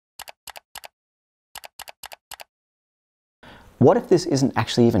What if this isn't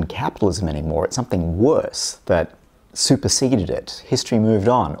actually even capitalism anymore? It's something worse that superseded it. History moved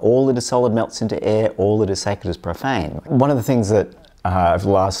on. All that is solid melts into air. All that is sacred is profane. One of the things that over the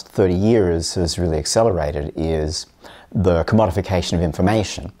last 30 years has really accelerated is the commodification of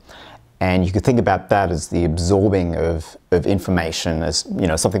information. And you could think about that as the absorbing of information as, you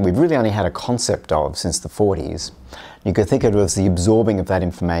know, something we've really only had a concept of since the 40s. You could think of it as the absorbing of that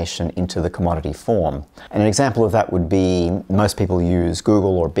information into the commodity form. And an example of that would be, most people use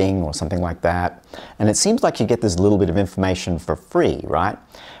Google or Bing or something like that. And it seems like you get this little bit of information for free, right?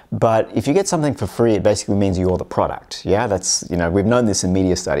 But if you get something for free, it basically means you're the product. Yeah, that's, you know, we've known this in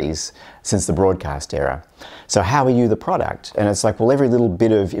media studies since the broadcast era. So how are you the product? And it's like, well, every little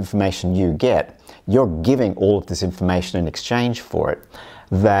bit of information you get, you're giving all of this information in exchange for it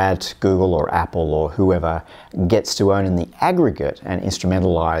that Google or Apple or whoever gets to own in the aggregate and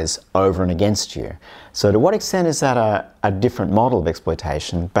instrumentalize over and against you. So to what extent is that a different model of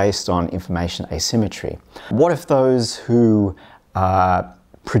exploitation based on information asymmetry? What if those who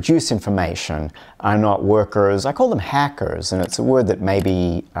produce information are not workers? I call them hackers, and it's a word that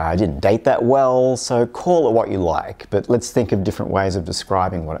maybe didn't date that well, so call it what you like, but let's think of different ways of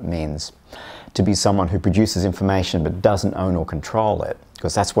describing what it means to be someone who produces information but doesn't own or control it,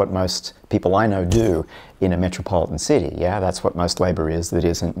 because that's what most people I know do in a metropolitan city. Yeah, that's what most labor is that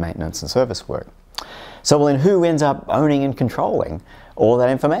isn't maintenance and service work. So well, then who ends up owning and controlling all that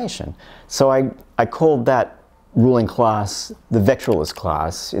information? So I called that ruling class the vectorless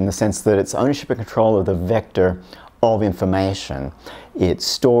class, in the sense that it's ownership and control of the vector of information. Its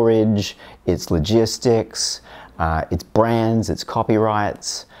storage, its logistics, its brands, its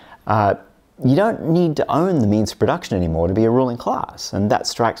copyrights. You don't need to own the means of production anymore to be a ruling class, and that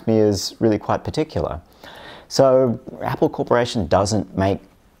strikes me as really quite particular. So Apple Corporation doesn't make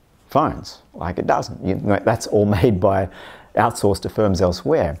phones, like it doesn't. That's all made by outsourced to firms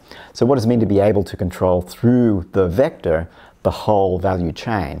elsewhere. So what does it mean to be able to control through the vector the whole value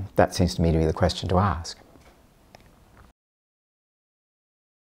chain? That seems to me to be the question to ask.